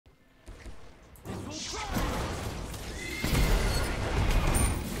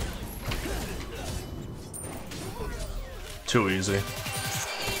Too easy.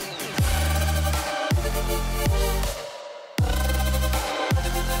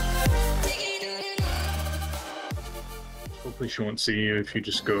 Hopefully she won't see you if you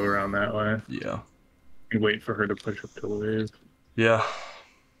just go around that way. Yeah. And wait for her to push up to the wave. Yeah.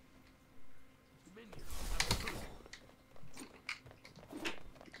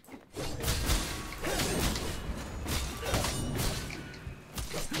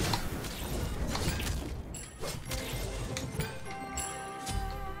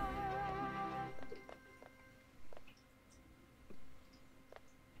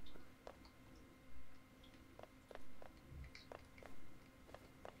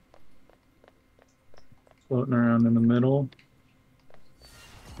 Floating around in the middle.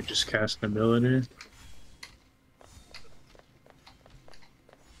 You just cast an ability.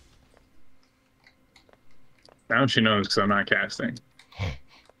 Now she knows because I'm not casting.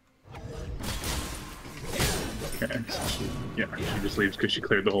 Okay, so she just leaves because she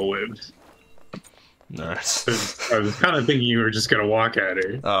cleared the whole wave. Nice. I was kind of thinking you were just gonna walk at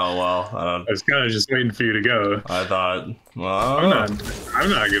her. Oh well, I was kind of just waiting for you to go. I thought, well, I'm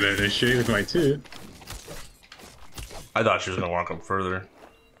not gonna initiate with my 2. I thought she was gonna walk up further.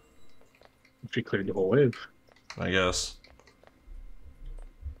 She cleared the whole wave. I guess.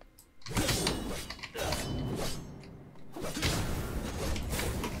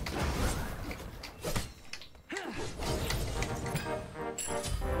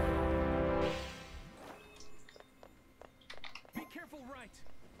 Be careful, right.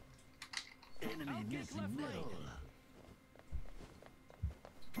 Enemy missing middle.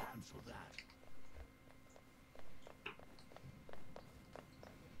 Cancel that.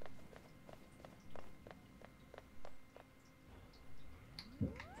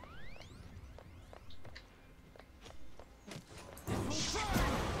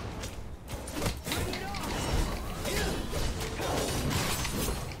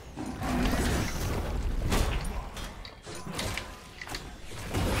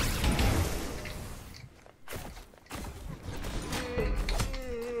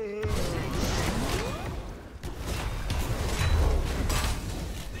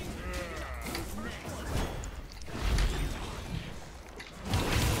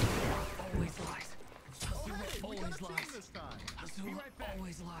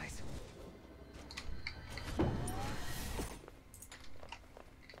 Always lies.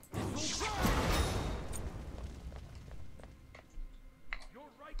 Your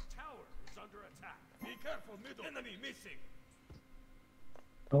right tower is under attack. Be careful, middle. Enemy missing.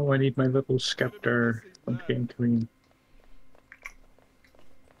 Oh, I need my little scepter. Pumpkin queen.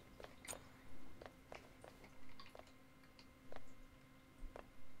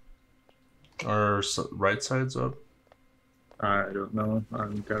 Our right side's up. I don't know.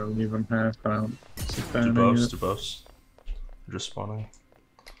 I've got to leave them half. I don't see Do buffs. They're just spawning.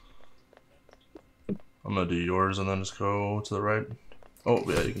 I'm gonna do yours and then just go to the right. Oh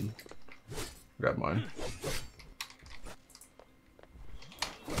yeah, you can grab mine.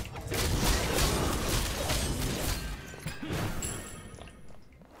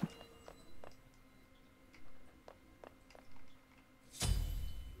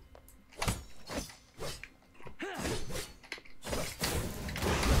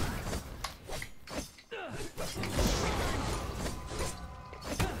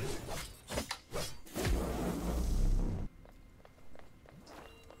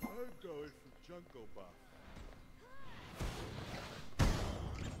 Jungle buff.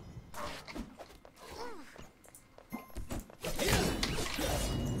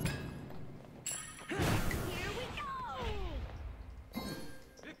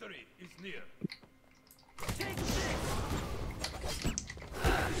 Victory is near. Take this.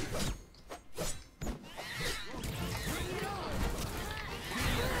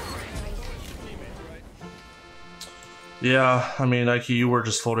 Yeah, I mean, like you were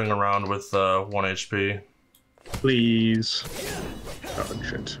just floating around with 1 HP. Please. Oh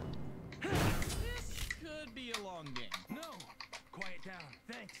shit. This could be a long game. No. Quiet down.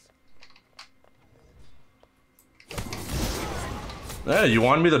 Thanks. Yeah, you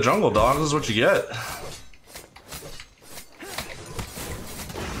wanted me the jungle, dog. This is what you get.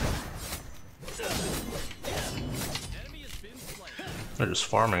 They're just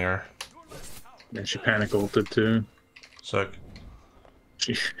farming her. And she panic ulted too. Sick.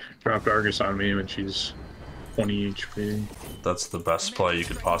 She dropped Argus on me when she's 20 HP. That's the best play you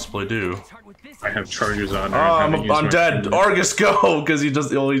could possibly do. I have charges on her. I'm dead. Fingers. Argus, go! Because he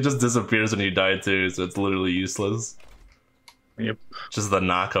just disappears when you die too, so it's literally useless. Yep. Just the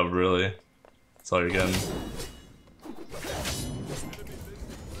knockup, really. That's all you're getting.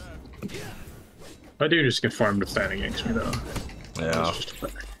 I do just get farmed to stand against me though. Yeah. That's just a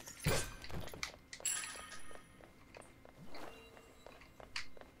fact.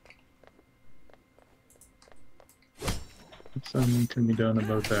 Something can be done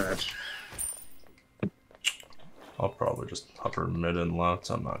about that. I'll probably just hover mid and left.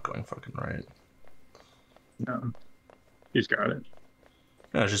 I'm not going fucking right. No. He's got it.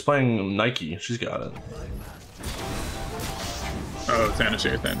 Yeah, she's playing Nike. She's got it. Oh, Thanos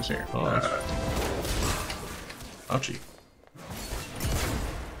here, Thanos here. Oh, ouchie.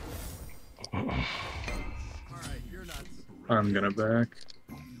 I'm gonna back.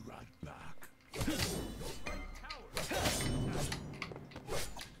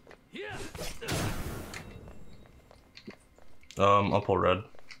 I'll pull red.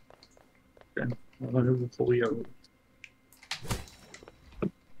 Okay. I'll pull yellow.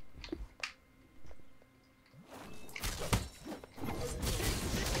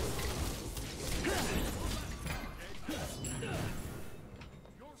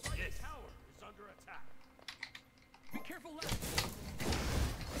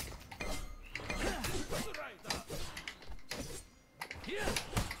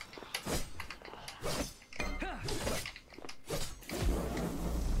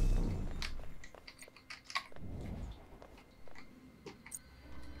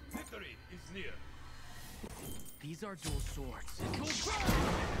 These are dual swords.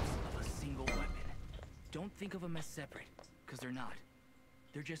 Of a single weapon. Don't think of them as separate, because they're not.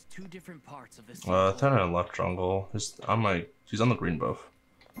 They're just two different parts of this. Tana left jungle. He's on the green buff.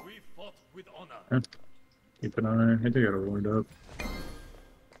 We fought with honor. Okay. Keep an eye. I think I got a ward up.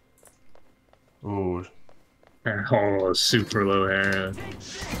 Ooh. Oh, super low hair.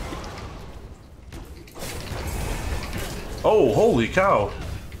 Oh, holy cow!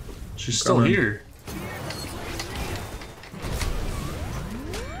 She's still Coming. here.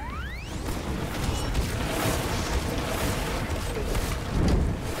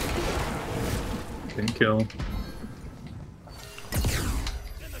 Didn't kill.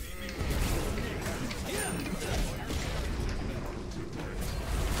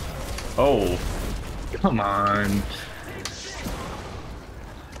 Oh. Come on.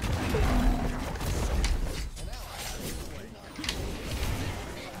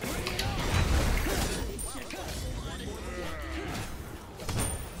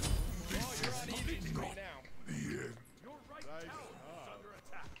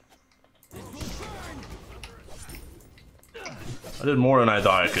 I did more than I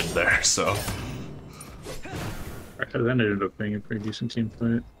thought I could there, so. That ended up being a pretty decent team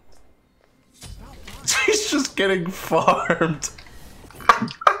fight. He's just getting farmed.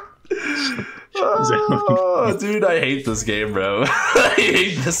 Oh, dude, I hate this game, bro. I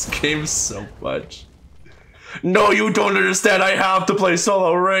hate this game so much. No, you don't understand. I have to play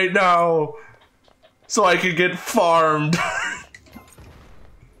solo right now. So I can get farmed.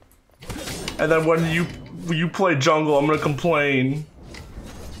 And then when you play jungle, I'm gonna complain.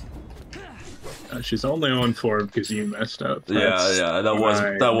 She's only on 4 because you messed up. Yeah, that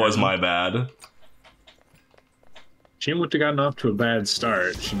was my bad. She wouldn't have gotten off to a bad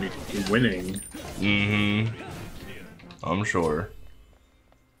start. She'd be winning. Mm-hmm. I'm sure.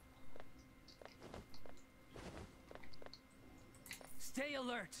 Stay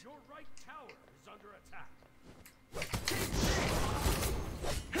alert. Your right tower is under attack.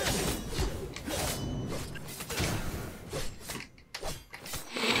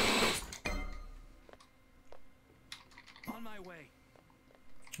 On my way.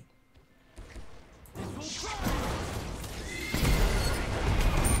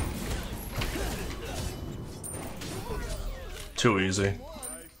 Too easy.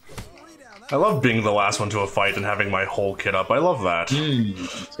 I love being the last one to a fight and having my whole kit up. I love that.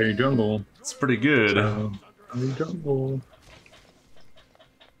 Say jungle. It's pretty good. Say jungle.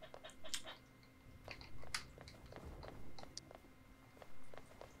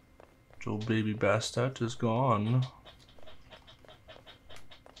 Joe baby Bastet is gone.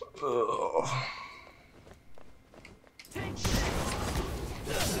 Ugh.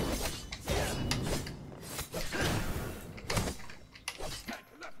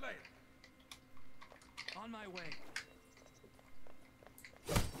 On my way.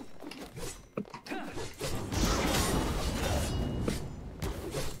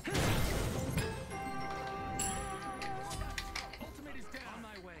 Ultimate is down. On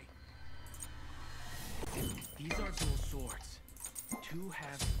my way. These are dual swords. Two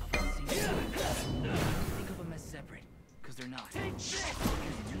halves of a single. Think of them as separate, because they're not. They're just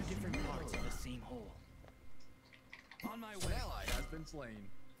two different parts of the same whole. On my way. An ally has been slain.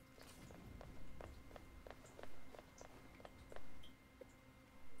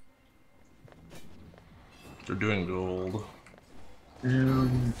 They're doing gold.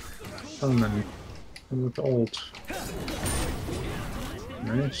 Summon with ult.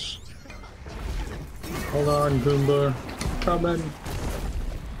 Nice. Hold on, Goomba. Coming.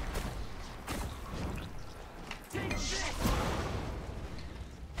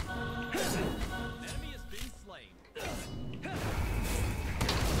 Enemy has been slain.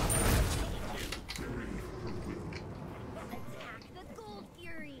 Attack the Gold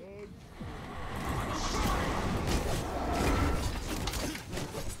Fury!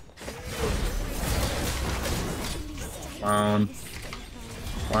 Clown.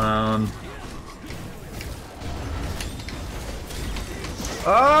 Clown.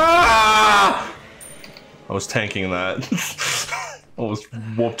 Ah! I was tanking that. Almost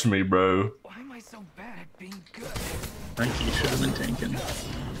whooped me, bro. Why am I so bad at being good? Nike should have been tanking.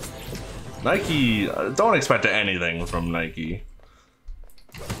 Nike, don't expect anything from Nike.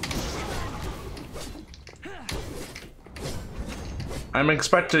 I'm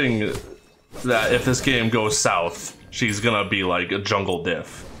expecting that if this game goes south, she's gonna be like a jungle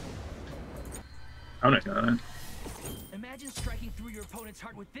diff. I'm not gonna. Imagine striking through your opponent's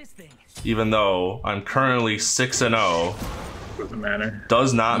heart with this thing. Even though I'm currently 6-0, Doesn't matter.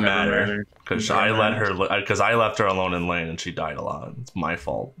 does not Never matter matter. because Never I let matter. her because I left her alone in lane and she died a lot. It's my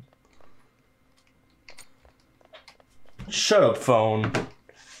fault. Shut up, phone.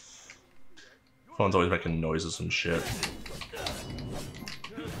 Phone's always making noises and shit.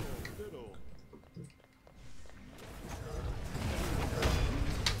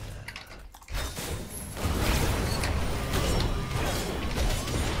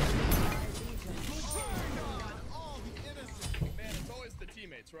 Man, it's always the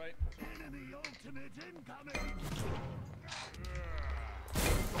teammates, right? Enemy ultimate incoming!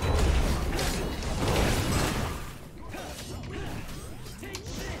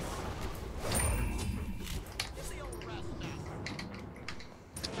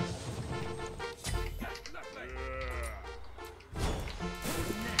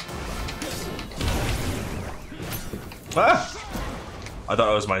 Ah! I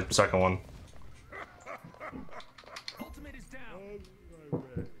thought it was my second one. Ultimate is down.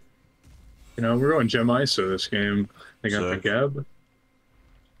 You know, we're going Gem ISO this game. They got Sick. the Geb.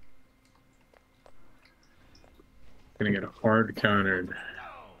 Gonna get hard countered.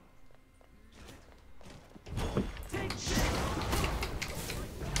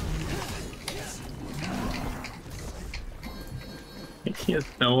 He has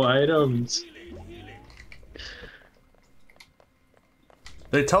no items.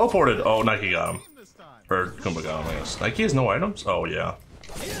 They teleported. Oh, Nike got him. Or Kumba got him, I guess. Nike has no items? Oh, yeah.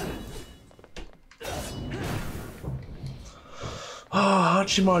 Ah,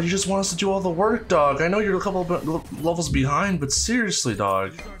 Hachima, you just want us to do all the work, dog. I know you're a couple of levels behind, but seriously,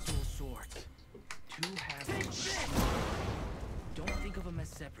 dog. These are dual swords. Two halves of a sword. Don't think of them as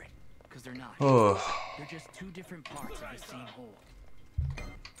separate, because they're not. Ugh. They're just two different parts of the same whole.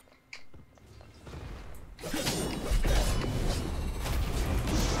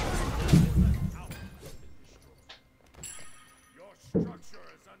 Your structure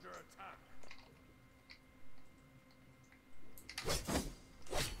is under attack.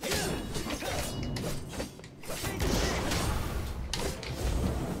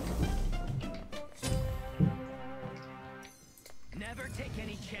 Never take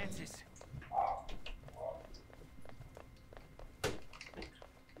any chances.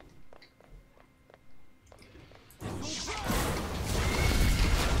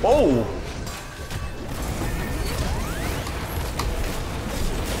 Oh!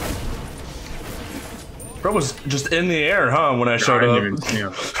 Bro was just in the air, huh, when I showed I up. didn't even see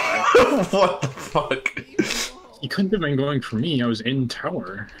him. What the fuck? He couldn't have been going for me. I was in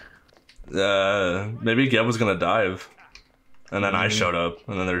tower. Maybe Geb was gonna dive. And then I showed up,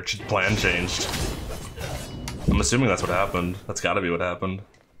 and then their plan changed. I'm assuming that's what happened. That's gotta be what happened.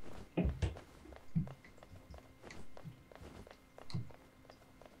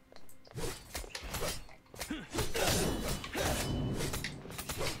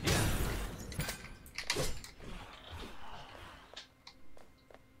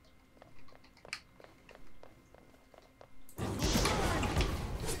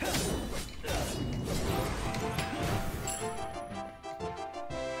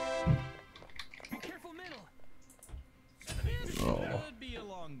 Be careful middle. Oh. Could be a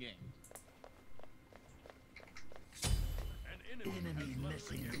long game. An enemy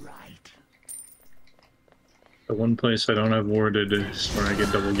missing right. The one place I don't have warded is where I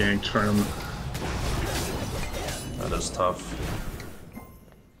get double ganked from. That is tough.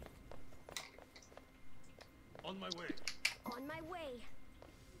 On my way. On my way.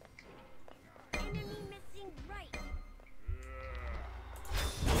 Enemy missing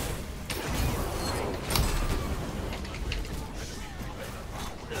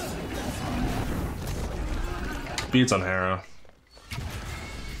Beats on Hera.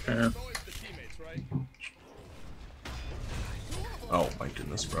 Yeah. Oh my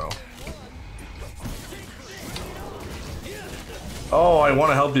goodness, bro. Oh, I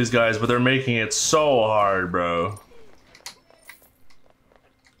want to help these guys, but they're making it so hard, bro.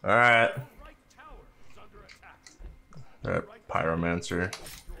 Alright. That Pyromancer.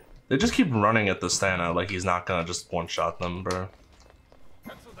 They just keep running at the Stana like he's not gonna just one-shot them, bro.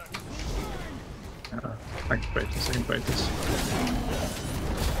 I can fight this, I can fight this.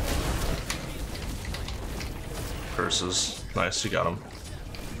 Curses. Nice, you got him.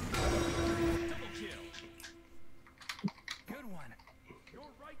 Good one. Your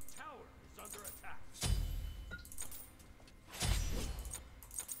right tower is under attack.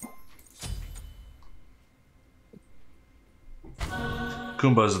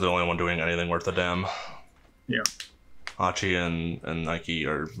 Kumba's the only one doing anything worth a damn. Yeah. Hachi and Nike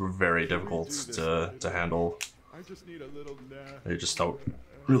are very difficult to handle. I just need a little nap. They just don't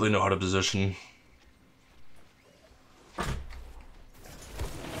really know how to position.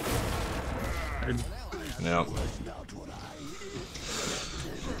 Yeah.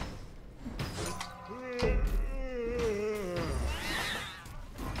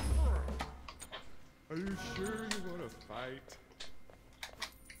 Are you sure you want to fight?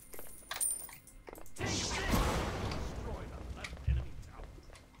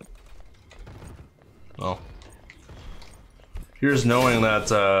 Well, here's knowing that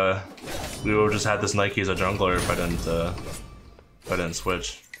we would have just had this Nike as a jungler if I didn't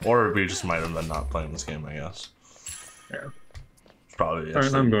switch, or we just might have been not playing this game, I guess. Yeah. Probably.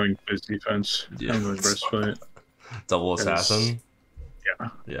 Alright, I'm going with defense. Yeah. I'm going breastplate. Double assassin. Yeah.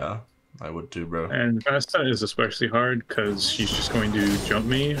 Yeah, I would too, bro. And Vasta is especially hard because she's just going to jump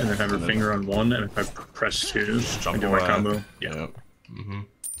me and then have her finger on one, and if I press two, I do my away. combo. Yeah. Yeah. Mm-hmm.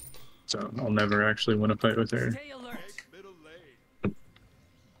 So I'll never actually win a fight with her. Stay alert. Middle lane.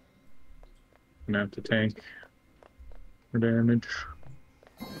 Gonna have to tank for damage.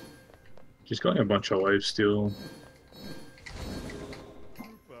 She's going a bunch of lifesteal.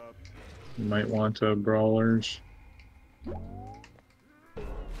 Group up. You might want brawlers. Nice.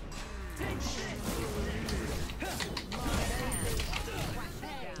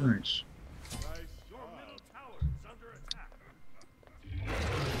 Nice. Your middle tower is under attack.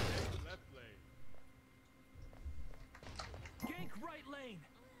 Left lane. Gank right lane.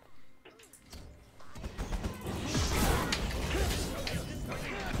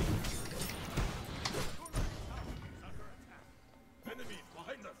 Enemies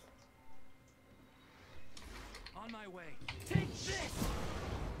behind us. On my way. Take this.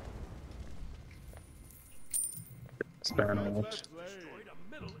 Span ult. Left lane. Destroyed a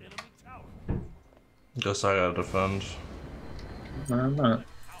middle enemy tower. Guess I gotta defend. No, I'm not.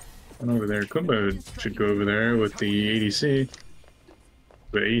 I'm over there. Kumba should go over there with the ADC.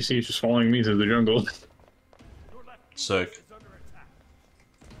 The ADC is just following me through the jungle. Your left Sick. is under attack.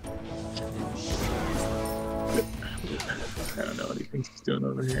 I don't know what he thinks he's doing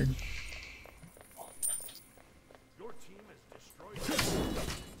over here. Your team has destroyed.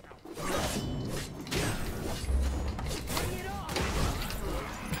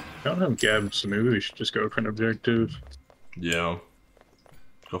 I don't have Gab, so maybe we should just go for an objective. Yeah.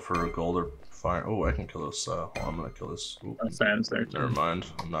 Go for a gold or fire. Oh, I can kill this. Oh, I'm gonna kill this. Ooh, My fan's there never too. mind.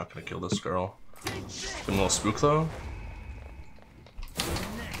 I'm not gonna kill this girl. Give him a little spook though.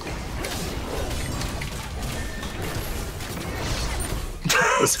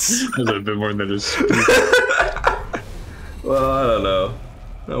 That's a bit more than just. Well, I don't know.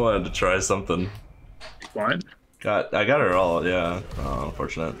 I wanted to try something. Blind? I got her all, yeah. Oh,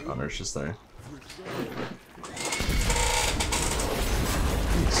 unfortunate. Honor's just there.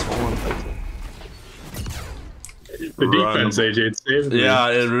 The defense, AJ, saved me. Yeah,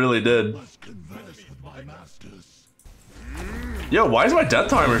 it really did. Yo, why is my death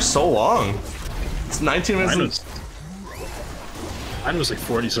timer so long? It's 19 minutes. Mine was like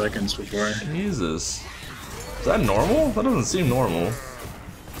 40 seconds before. Jesus. Is that normal? That doesn't seem normal.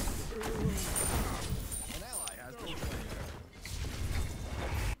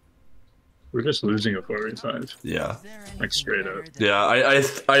 We're just losing a 4v5. Yeah. Like straight up. Yeah,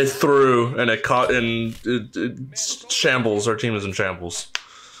 I threw and it caught in it's shambles. Our team is in shambles.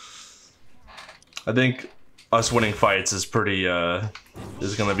 I think us winning fights is pretty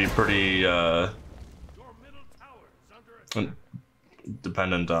is gonna be pretty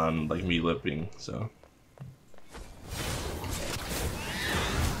dependent on like me lipping, so.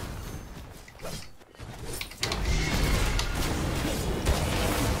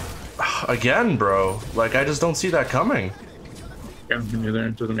 again, bro. Like, I just don't see that coming. Yeah, when you're there,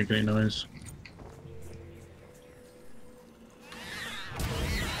 it doesn't make any noise.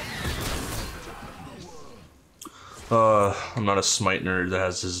 I'm not a SMITE nerd that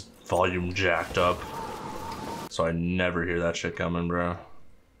has his volume jacked up. So I never hear that shit coming, bro.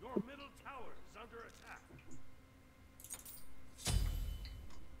 Your middle tower is under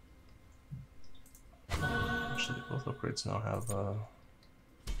attack. Actually, both upgrades now have,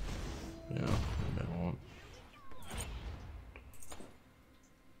 yeah, maybe I won't.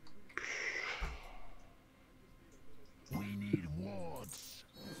 We need wards.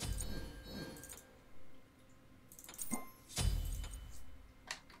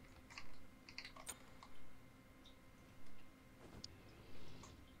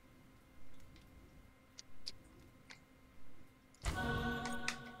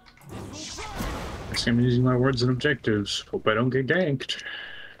 I'm using my words and objectives. Hope I don't get ganked.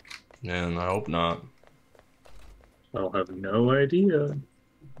 And I hope not. I'll have no idea.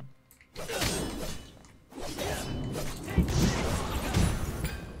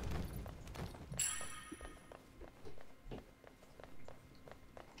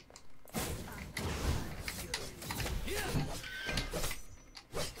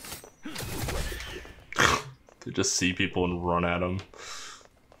 To just see people and run at them.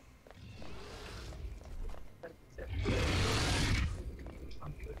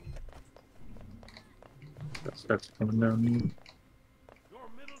 That's coming down. Your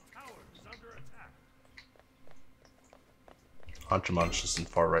middle tower is under attack. Hachiman's just in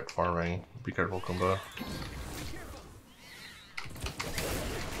far right farming. Be careful, Kumba.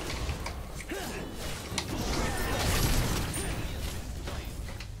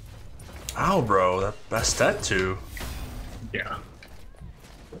 Ow, bro, that's that too. Yeah.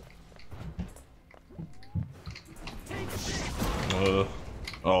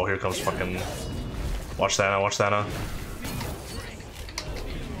 Oh, here comes fucking. Watch that now, watch that now.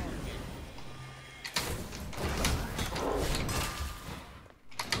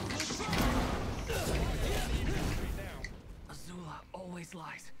 Azula always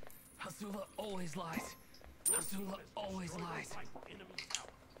lies. Azula always lies. Azula always lies.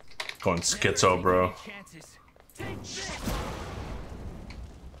 Going schizo, bro. Chances.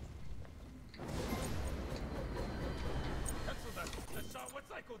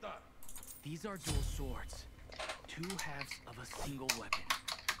 These are dual swords. Two halves of a single weapon.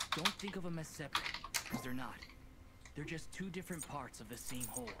 Don't think of them as separate, because they're not. They're just two different parts of the same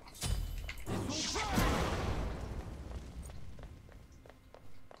whole.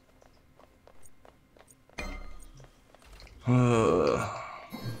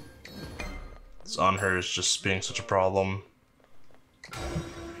 This on her is just being such a problem.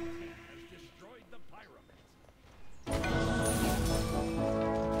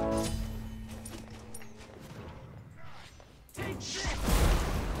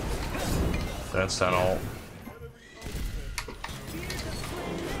 That's that all.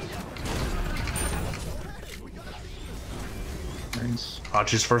 Nice.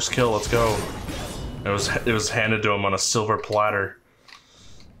 Hachi's first kill, let's go. It was handed to him on a silver platter.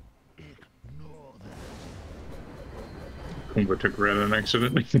 Kumba took red on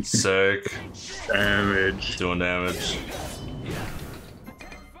accident. Sick. Damage. Doing damage.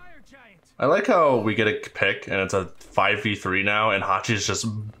 I like how we get a pick and it's a 5v3 now, and Hachi's just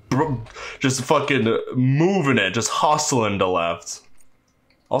fucking moving it, just hustling to left.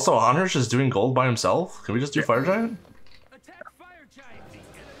 Also, Honor's just doing gold by himself. Can we just do Fire Giant? Attack Fire Giant!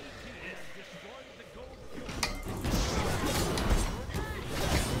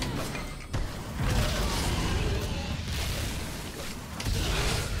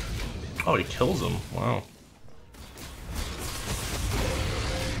 Oh, he kills him. Wow.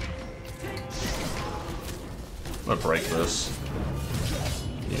 I'm gonna break this.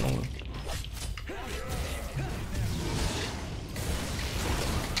 You know.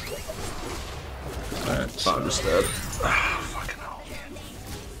 That's I'm just dead. Fucking hell.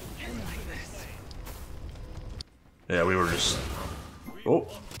 Yeah, we were just. Oh.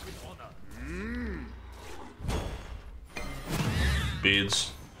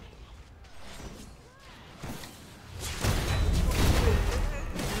 Beads.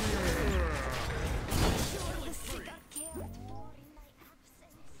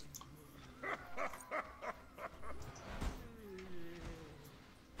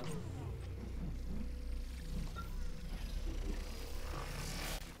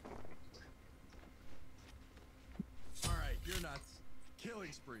 Alright, you're nuts.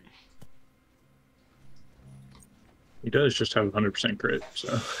 Killing spree. He does just have 100% crit,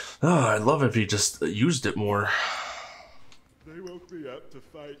 so. Oh, I'd love if he just used it more. They woke me up to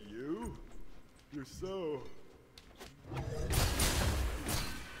fight you? You're so...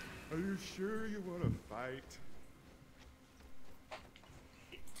 Are you sure you want to fight?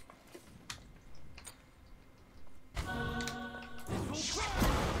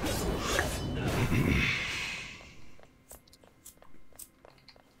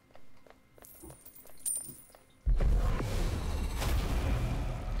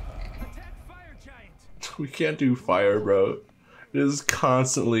 We can't do fire, bro. It is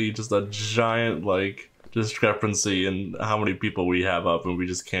constantly just a giant, like, discrepancy in how many people we have up, and we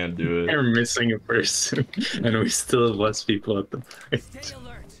just can't do it. We're missing a person, and we still have less people at the fight. Stay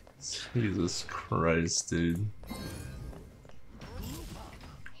alert. Jesus Christ, dude.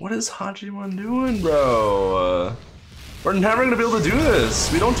 What is Hajimon doing, bro? We're never gonna be able to do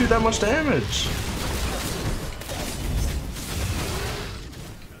this. We don't do that much damage.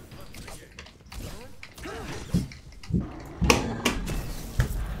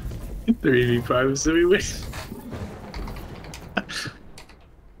 3v5, so we win.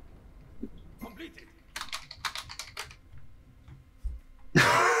 Completed.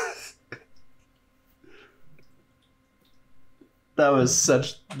 That was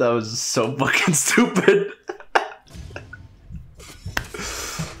so fucking stupid.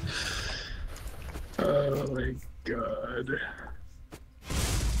 Oh my god.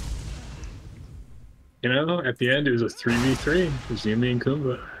 You know, at the end it was a 3v3. It was Yumi and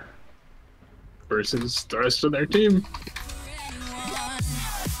Kumba versus the rest of their team.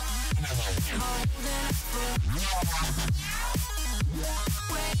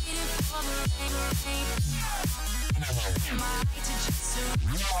 I'm not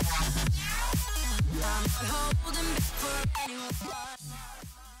holding back for anyone.